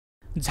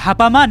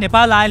झापामा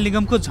Nepal oil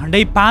निगमको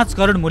झण्डै 5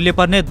 करोड मूल्य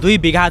पर्ने 2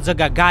 बिघा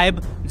जग्गा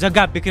गायब,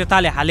 जग्गा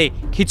विक्रेताले हाले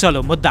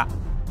खिचलो मुद्दा।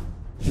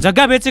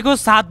 जग्गा बेचेको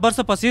 7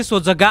 वर्षपछि सो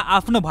जग्गा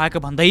आफ्नो भएको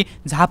भन्दै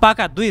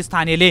झापाका 2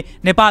 स्थानीयले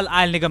नेपाल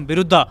आयल निगम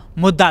विरुद्ध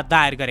मुद्दा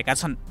दायर गरेका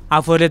छन्।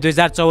 आफूहरूले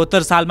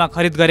 2074 सालमा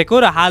खरिद गरेको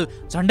र हाल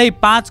झण्डै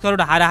 5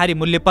 करोड हाराहारी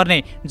मूल्य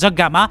पर्ने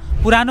जग्गामा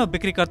पुरानो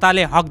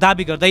बिक्रीकर्ताले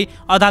हकदाबी गर्दै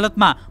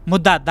अदालतमा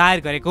मुद्दा दायर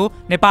गरेको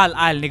नेपाल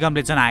आयल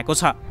निगमले जनाएको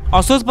छ।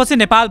 असोजपछि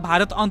नेपाल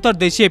भारत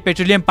अन्तर्देशीय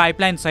पेट्रोलियम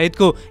पाइपलाइन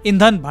सहितको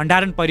इन्धन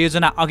भण्डारण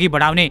परियोजना अघि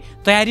बढाउने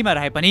तयारीमा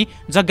रहे पनि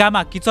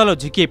जग्गामा किचलो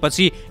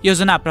झिकिएपछि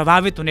योजना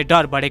प्रभावित हुने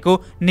डर बढेको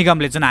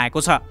निगमले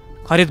जनाएको छ।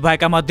 खरिद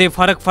भएका मध्ये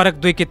फरक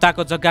 2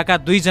 किताको जग्गाका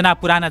 2 जना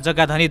पुराना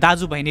जग्गा धनी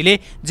दाजु बहिनीले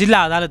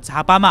जिल्ला अदालत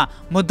झापामा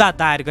मुद्दा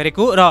दायर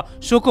गरेको र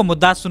सोको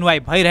मुद्दा सुनवाई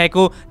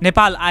भइरहेको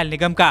नेपाल आयल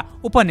निगमका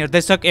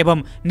उपनिर्देशक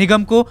एवं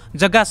निगमको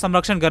जग्गा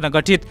संरक्षण गर्न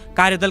गठित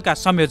कार्यदलका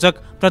संयोजक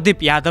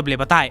प्रदीप यादवले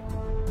बताए।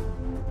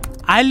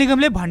 आयल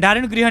निगमले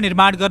भण्डारण गृह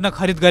निर्माण गर्न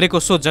खरिद गरेको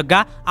सो जग्गा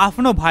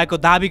आफ्नो भएको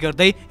दाबी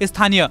गर्दै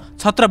स्थानीय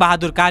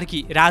छत्रबहादुर कार्की,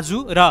 राजु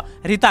र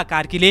रिता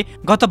कार्कीले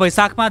गत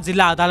वैशाखमा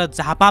जिल्ला अदालत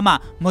झापामा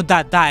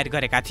मुद्दा दायर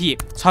गरेका थिए।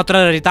 छत्र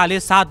र रिताले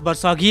 7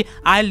 वर्ष अघि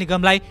आयल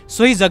निगमलाई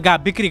सोही जग्गा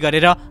बिक्री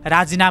गरेर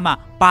राजीनामा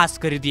पास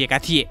गरिदिएका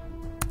थिए।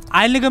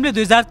 आयल निगमले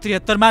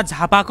 2073 मा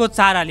झापाको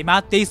चारालीमा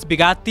 23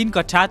 बिघा 3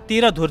 कट्ठा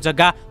 13 धुर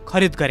जग्गा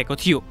खरिद गरेको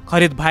थियो।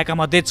 खरिद भएका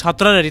मध्ये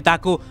छत्र र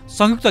रिताको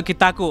संयुक्त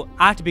किताको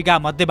 8 बिघा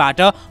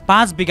मध्येबाट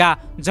 5 बिघा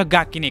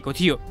जग्गा किनेको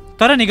थियो।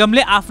 तर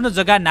निगमले आफ्नो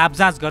जग्गा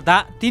नापजाँच गर्दा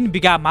 3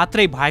 बिघा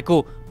मात्रै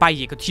भएको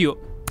पाइएको थियो।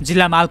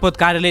 जिल्ला मालपोत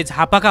कार्यालय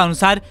झापाका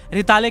अनुसार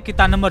रिताले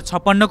किता नम्बर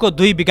 56 को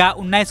 2 बिघा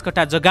 19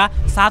 कट्ठा जग्गा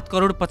 7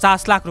 करोड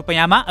 50 लाख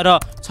रुपैयाँमा र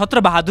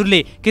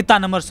छत्रबहादुरले किता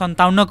नम्बर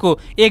 57 को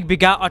 1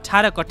 बिघा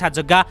 18 कट्ठा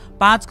जग्गा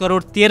 5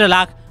 करोड 13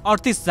 लाख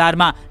 38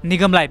 हजारमा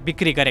निगमलाई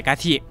बिक्री गरेका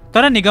थिए।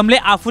 तर निगमले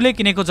आफूले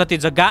किनेको जति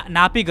जग्गा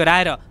नापी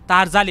गराएर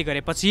तारजाली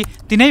गरेपछि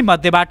तिनै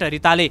मध्येबाट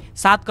रिताले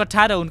 7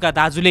 कट्ठा र उनका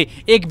दाजुले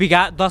 1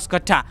 बिघा 10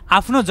 कट्ठा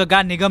आफ्नो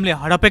जग्गा निगमले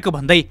हडपेको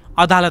भन्दै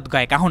अदालत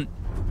गएका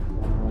हुन्।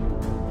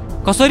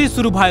 कसरी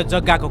सुरु भयो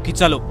जग्गाको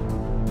किचलो?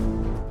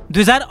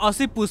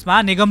 2080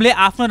 पुसमा निगमले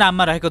आफ्नो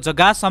नाममा रहेको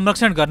जग्गा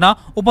संरक्षण गर्न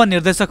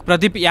उपनिर्देशक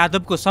प्रदीप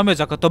यादवको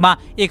संयोजकत्वमा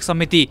एक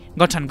समिति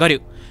गठन गर्यो।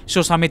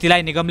 सो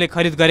समितिलाई निगमले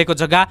खरिद गरेको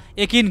जग्गा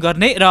यकिन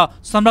गर्ने र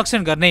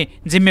संरक्षण गर्ने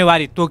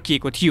जिम्मेवारी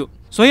तोकिएको थियो।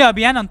 सोही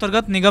अभियान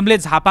अन्तर्गत निगमले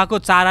झापाको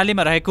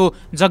चारालीमा रहेको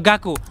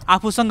जग्गाको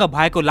आफूसँग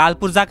भएको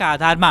लालपूर्जाका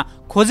आधारमा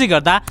खोजी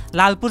गर्दा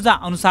लालपूर्जा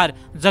अनुसार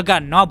जग्गा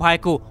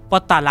नभएको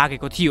पत्ता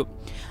लागेको थियो।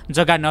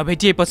 जग्गा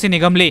नभेटिएपछि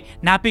निगमले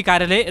नापी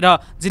कार्यालय र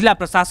जिल्ला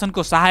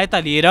प्रशासनको सहायता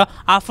लिएर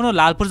आफ्नो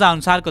लालपूर्जा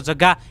अनुसारको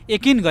जग्गा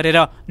यकिन गरेर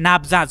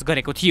नापजाँच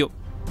गरेको थियो।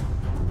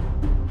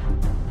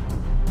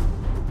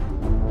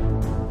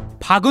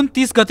 फागुन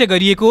 30 गते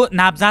गरिएको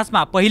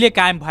नापजाँचमा पहिले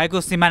कायम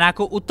भएको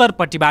सिमानाको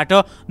उत्तरपट्टिबाट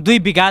 2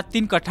 बिघा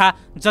 3 कट्ठा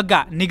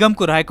जग्गा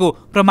निगमको रहेको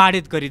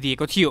प्रमाणित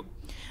गरिदिएको थियो,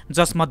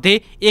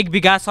 जसमध्ये 1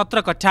 बिघा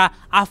 17 कट्ठा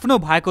आफ्नो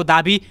भएको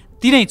दाबी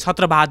तिनै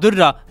छत्रबहादुर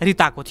र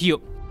रिताको थियो।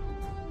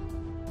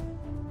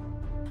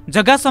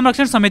 जग्गा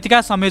संरक्षण समितिका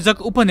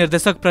संयोजक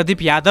उपनिर्देशक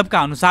प्रदीप यादवका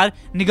अनुसार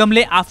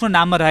निगमले आफ्नो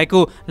नाममा रहेको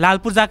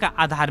लालपूर्जाका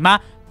आधारमा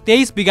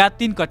 23 बिघा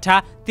 3 कट्ठा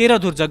 13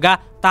 धुर जग्गा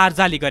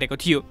तारजाली गरेको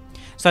थियो।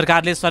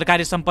 सरकारले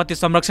सरकारी सम्पत्ति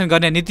संरक्षण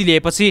गर्ने नीति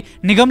लिएपछि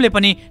निगमले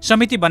पनि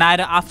समिति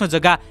बनाएर आफ्नो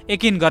जग्गा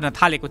यकिन गर्न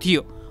थालेको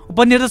थियो।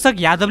 उपनिर्देशक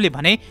यादवले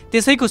भने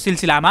त्यसैको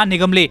सिलसिलामा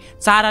निगमले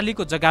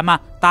चारालीको जग्गामा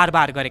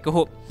तारबार गरेको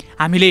हो।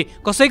 हामीले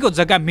कसैको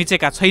जग्गा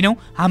मिचेका छैनौं,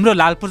 हाम्रो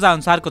लालपूर्जा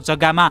अनुसारको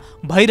जग्गामा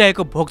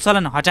भइरहेको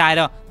भोगचलन हटाएर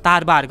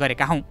तारबार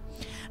गरेका हौं।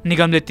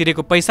 निगमले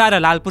तिरेको पैसा र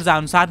लालपूर्जा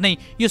अनुसार नै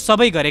यो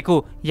सबै गरेको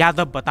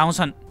यादव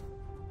बताउँछन्।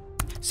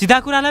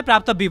 सिधाकुरालाई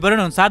प्राप्त विवरण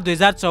अनुसार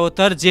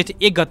 2074 जेठ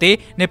 1 गते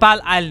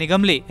नेपाल आयल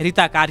निगमले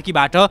रिता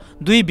कार्कीबाट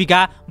 2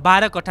 बिघा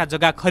 12 कट्ठा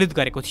जग्गा खरिद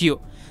गरेको थियो।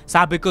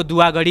 साबिकको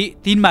दुवागढी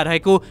 3 मा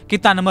रहेको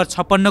किता नम्बर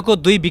 56 को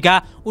 2 बिघा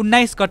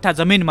 19 कट्ठा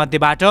जमिन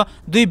मध्येबाट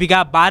 2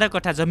 बिघा 12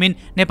 कट्ठा जमिन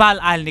नेपाल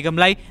आयल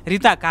निगमलाई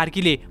रिता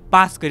कार्कीले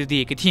पास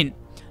गरिदिएकी थिइन्,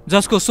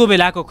 जसको सो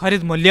बेलाको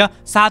खरिद मूल्य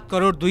 7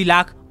 करोड 2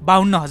 लाख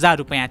 52 हजार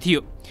रुपैयाँ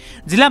थियो।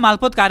 जिल्ला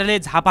मालपोत कार्यालय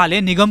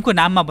झापाले निगमको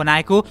नाममा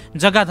बनाएको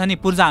जग्गा धनी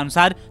पूर्जा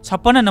अनुसार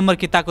 56 नम्बर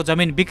किताको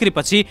जमिन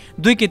बिक्रीपछि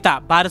 2 किता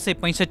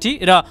 1265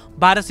 र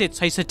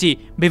 1266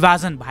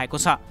 विभाजन भएको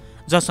छ,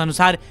 जस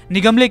अनुसार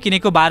निगमले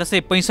किनेको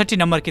 1265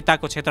 नम्बर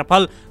किताको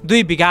क्षेत्रफल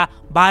 2 बिघा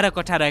 12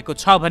 कट्ठा रहेको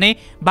छ भने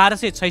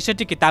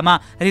 1266 कितामा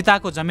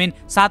रिताको जमिन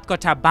 7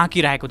 कट्ठा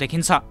बाँकी रहेको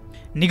देखिन्छ।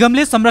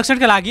 निगमले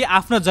संरक्षणका लागि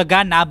आफ्नो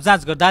जग्गा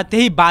नापजाँच गर्दा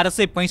त्यही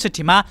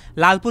 1265 मा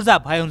लालपूर्जा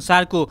भए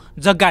अनुसारको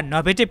जग्गा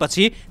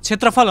नभेटेपछि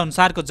क्षेत्रफल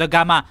अनुसारको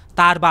जग्गामा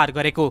तारबार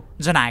गरेको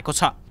जनाएको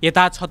छ।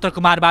 यता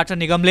छत्रकुमारबाट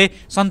निगमले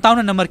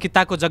 57 नम्बर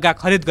किताको जग्गा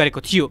खरिद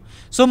गरेको थियो।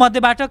 सो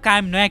मध्येबाट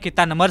कायम नयाँ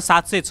किता नम्बर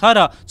 706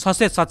 र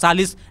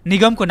 647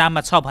 निगमको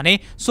नाममा छ भने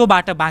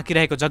सोबाट बाँकी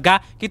रहेको जग्गा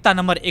किता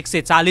नम्बर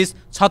 140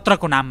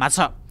 छत्रको नाममा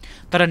छ।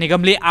 तर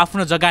निगमले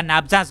आफ्नो जग्गा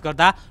नापजाँच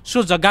गर्दा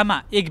सो जग्गामा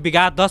 1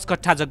 बिघा 10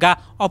 कट्ठा जग्गा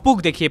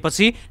अपुग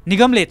देखिएपछि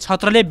निगमले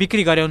छत्रले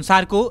बिक्री गरे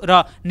अनुसारको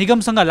र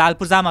निगमसँग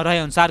लालपूर्जामा रहे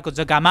अनुसारको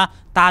जग्गामा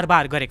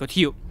तारबार गरेको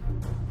थियो।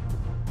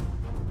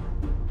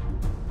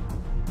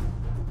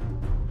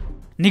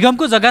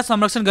 निगमको जग्गा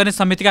संरक्षण गर्ने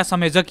समितिका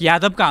संयोजक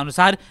यादवका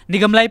अनुसार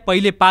निगमलाई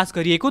पहिले पास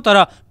गरिएको तर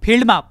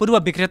फिल्डमा पूर्व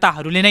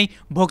विक्रेताहरूले नै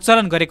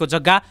भोगचलन गरेको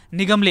जग्गा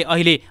निगमले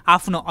अहिले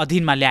आफ्नो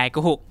अधीनमा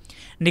ल्याएको हो।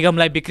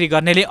 निगमलाई बिक्री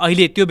गर्नेले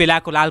अहिले त्यो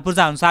बेलाको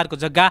लालपूर्जा अनुसारको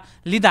जग्गा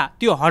लिँदा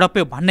त्यो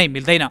हडप्यो भन्नै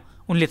मिल्दैन।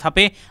 उनले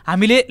थपे,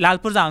 हामीले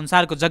लालपूर्जा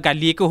अनुसारको जग्गा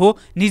लिएको हो,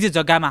 निजी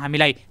जग्गामा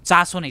हामीलाई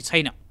चासो नै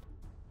छैन।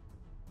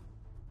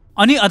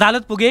 अनि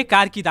अदालत पुगे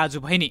कार्की दाजु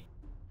बहिनी।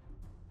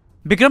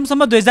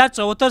 विक्रमसम्म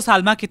 2074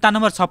 सालमा किता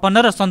नम्बर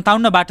 56 र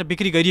 57बाट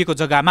बिक्री गरिएको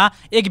जग्गामा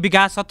 1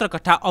 बिघा 17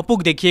 कट्ठा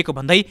अपुग देखिएको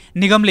भन्दै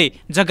निगमले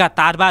जग्गा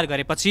तारबार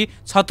गरेपछि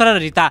छत्र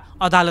र रिता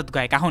अदालत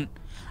गएका हुन्।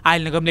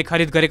 आयल निगमले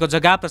खरिद गरेको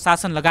जग्गा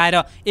प्रशासन लगाएर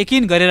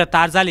यकिन गरेर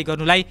तारजाली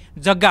गर्नुलाई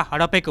जग्गा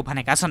हडपेको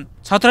भनेका छन्।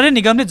 छत्रले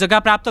निगमले जग्गा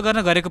प्राप्त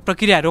गर्न गरेको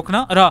प्रक्रिया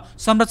रोक्न र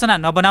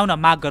संरचना नबनाउन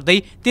माग गर्दै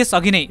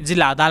त्यसअघि नै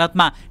जिल्ला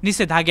अदालतमा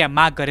निषेधाज्ञा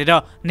माग गरेर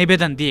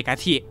निवेदन दिएका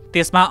थिए।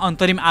 त्यसमा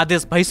अन्तरिम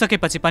आदेश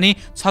भइसकेपछि पनि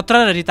छत्र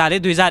र रिताले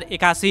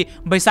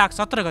 2081 वैशाख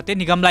 17 गते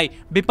निगमलाई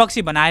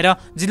विपक्षी बनाएर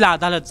जिल्ला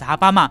अदालत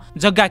झापामा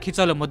जग्गा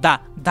खिचलो मुद्दा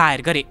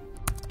दायर गरे।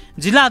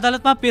 जिल्ला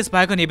अदालतमा पेश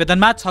भएको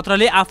निवेदनमा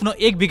छत्रले आफ्नो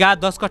 1 बिघा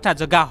 10 कट्ठा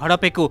जग्गा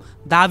हडपेको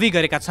दावी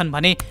गरेका छन्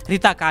भने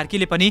रिता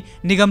कार्कीले पनि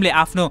निगमले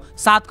आफ्नो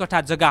 7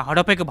 कट्ठा जग्गा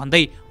हडपेको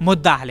भन्दै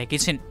मुद्दा हालेकी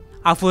छिन्।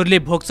 आफूहरूले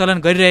भोगचलन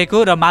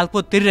गरिरहेको र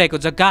मालपोत तिरिरहेको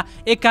जग्गा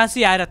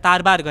 81 आएर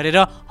तारबार गरेर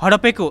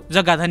हडपेको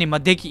जग्गाधनी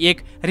मध्येकी एक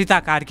रिता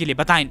कार्कीले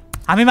बताइन्।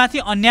 हामीमाथि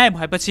अन्याय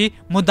भएपछि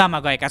मुद्दामा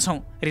गएका छौं।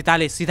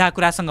 रिताले सिधा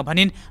कुरासँग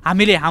भनिन्,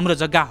 हामीले हाम्रो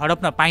जग्गा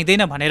हडप्न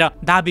पाइँदैन भनेर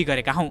दावी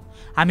गरेका हौं।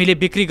 हामीले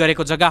बिक्री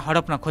गरेको जग्गा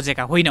हडप्न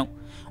खोजेका होइनौं।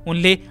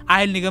 उनले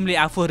आयल निगमले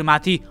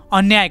आफूहरूमाथि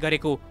अन्याय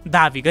गरेको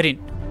दावी गरिन्।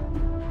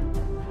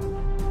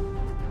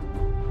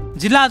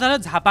 जिल्ला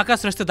अदालत झापाका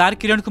श्रेष्ठदार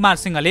किरण कुमार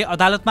सिंहले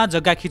अदालतमा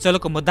जग्गा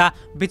खिचलोको मुद्दा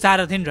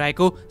विचाराधीन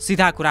रहेको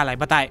सिधा कुरालाई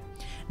बताए।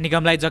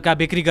 निगमलाई जग्गा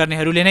बिक्री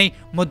गर्नेहरूले नै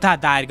मुद्दा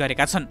दायर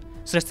गरेका छन्।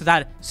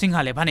 श्रेष्ठदार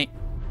सिंहले भने,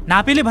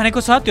 नापीले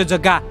भनेको छ त्यो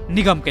जग्गा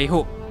निगमकै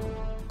हो।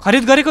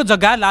 खरिद गरेको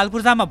जग्गा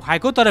लालपूर्जामा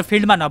भएको तर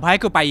फिल्डमा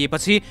नभएको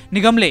पाइएपछि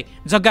निगमले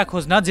जग्गा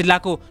खोज्न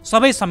जिल्लाको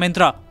सबै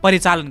संयन्त्र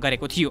परिचालन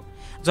गरेको थियो।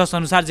 जस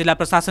अनुसार जिल्ला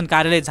प्रशासन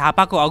कार्यालय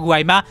झापाको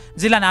अगुवाईमा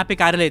जिल्ला नापी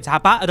कार्यालय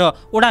झापा र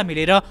ओडा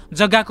मिलेर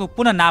जग्गाको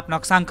पुनः नाप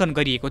नक्साङ्कन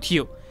गरिएको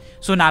थियो।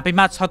 सो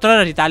नापीमा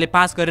छत्र र रिताले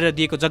पास गरेर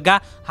दिएको जग्गा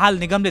हाल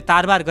निगमले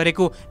तारबार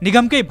गरेको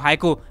निगमकै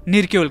भएको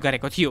निर्क्योल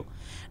गरेको थियो।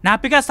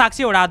 नापीका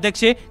साक्षी वडा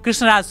अध्यक्ष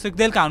कृष्णराज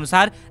सिगदेलका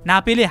अनुसार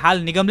नापीले हाल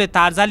निगमले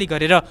तारजाली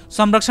गरेर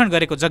संरक्षण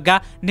गरेको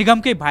जग्गा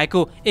निगमकै भएको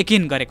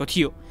यकिन गरेको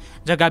थियो।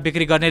 जग्गा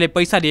बिक्री गर्नेले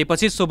पैसा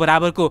लिएपछि सो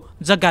बराबरको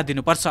जग्गा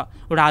दिनुपर्छ।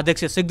 वडा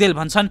अध्यक्ष सिगदेल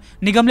भन्छन्,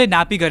 निगमले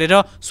नापी गरेर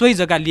सोही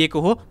जग्गा लिएको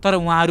हो तर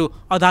उहाँहरू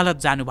अदालत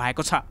जानु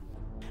भएको छ।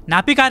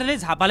 नापी कार्यालय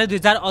झापाले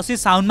 2080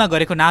 साउनमा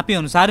गरेको नापी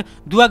अनुसार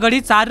दुवागढी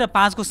 4 र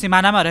 5 को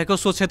सिमानामा रहेको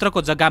सो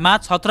क्षेत्रको जग्गामा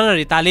छत्र र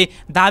रिताले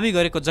दावी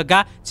गरेको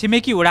जग्गा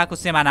छिमेकी वडाको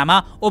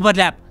सिमानामा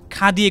ओभरल्याप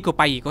खादिएको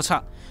पाइएको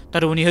छ।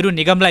 तर उनीहरू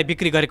निगमलाई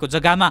बिक्री गरेको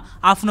जग्गामा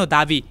आफ्नो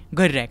दावी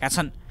गरिरहेका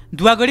छन्।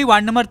 दुवागढी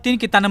वार्ड नम्बर 3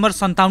 किता नम्बर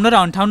 57 र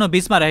 58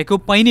 बीचमा रहेको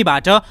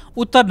पैनीबाट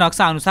उत्तर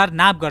नक्सा अनुसार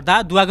नाप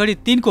गर्दा दुवागढी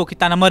 3 को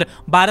किता नम्बर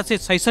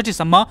 1266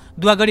 सम्म,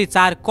 दुवागढी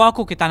 4 क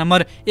को किता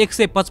नम्बर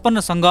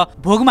 155 सँग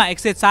भोगमा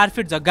 104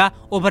 फिट जग्गा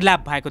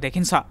ओभरल्याप भएको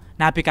देखिन्छ।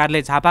 नापी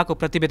कार्यालय झापाको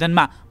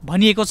प्रतिवेदनमा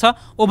भनिएको छ,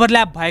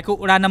 ओभरल्याप भएको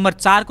वडा नम्बर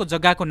 4 को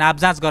जग्गाको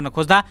नापजाँच गर्न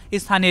खोज्दा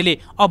स्थानीयले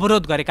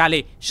अवरोध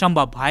गरेकाले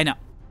सम्भव भएन।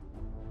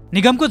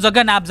 निगमको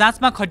जग्गा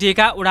नापजाँचमा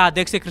खटिएका वडा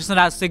अध्यक्ष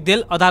कृष्णराज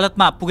सिगदेल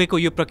अदालतमा पुगेको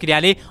यो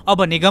प्रक्रियाले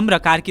अब निगम र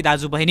कार्की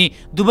दाजु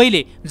बहिनी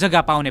दुवैले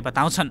जग्गा पाउने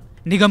बताउँछन्।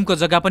 निगमको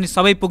जग्गा पनि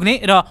सबै पुग्ने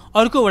र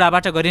अर्को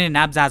वडाबाट गरिने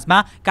नापजाँचमा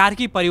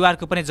कार्की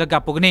परिवारको पनि जग्गा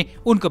पुग्ने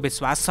उनको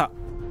विश्वास छ।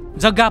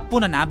 जग्गा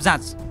पुनः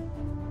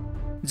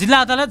नापजाँच। जिल्ला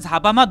अदालत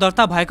झापामा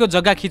दर्ता भएको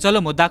जग्गा खिचलो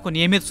मुद्दाको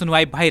नियमित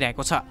सुनवाई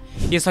भइरहेको छ।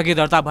 यसअघि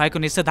दर्ता भएको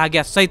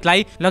निषेधाज्ञा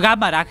सहितलाई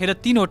लगाममा राखेर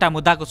 3 वटा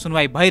मुद्दाको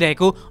सुनवाई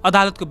भइरहेको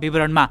अदालतको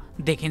विवरणमा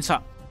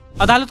देखिन्छ।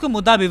 अदालतको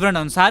मुद्दा विवरण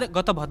अनुसार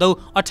गत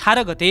भदौ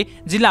 18 गते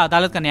जिल्ला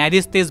अदालतका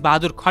न्यायाधीश तेज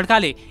बहादुर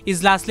खड्काले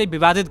इजलासले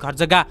विवादित घर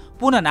जग्गा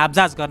पुनः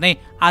नापजाँच गर्ने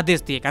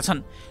आदेश दिएका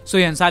छन्।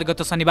 सोही अनुसार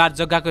गत शनिबार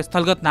जग्गाको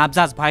स्थलगत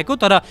नापजाँच भएको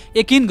तर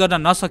यकिन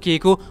गर्न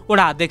नसकिएको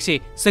वडा अध्यक्ष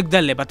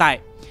सिगदेलले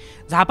बताए।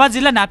 झापा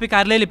जिल्ला नापी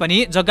कार्यालयले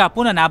पनि जग्गा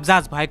पुनः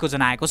नापजाँच भएको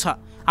जनाएको छ।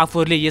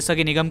 आफूहरूले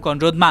यसअघि निगमको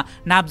अनुरोधमा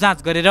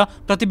नापजाँच गरेर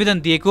प्रतिवेदन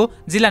दिएको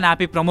जिल्ला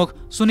नापी प्रमुख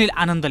सुनिल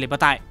आनन्दले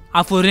बताए।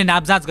 आफूहरूले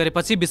नापजाँच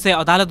गरेपछि विषय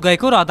अदालत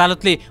गएको र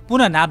अदालतले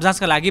पुनः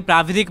नापजाँचका लागि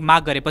प्राविधिक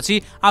माग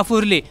गरेपछि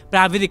आफूहरूले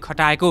प्राविधिक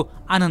खटाएको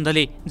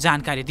आनन्दले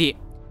जानकारी दिए।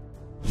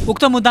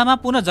 उक्त मुद्दामा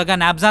पुनः जग्गा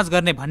नापजाँच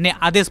गर्ने भन्ने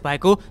आदेश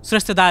भएको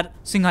श्रेष्ठदार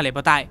सिंहले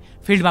बताए।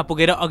 फिल्डमा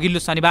पुगेर अघिल्लो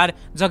शनिबार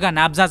जग्गा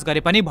नापजाँच गरे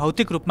पनि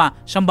भौतिक रूपमा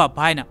सम्भव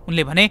भएन।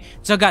 उनले भने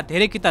जग्गा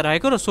धेरै किता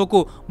रहेको र सोको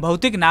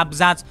भौतिक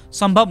नापजाँच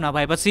सम्भव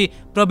नभएपछि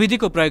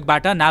प्रविधिको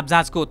प्रयोगबाट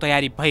नापजाँचको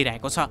तयारी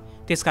भइरहेको छ।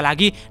 त्यसका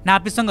लागि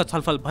नापीसँग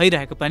छलफल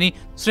भइरहेको पनि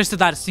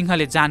श्रेष्ठदार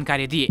सिंहले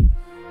जानकारी दिए।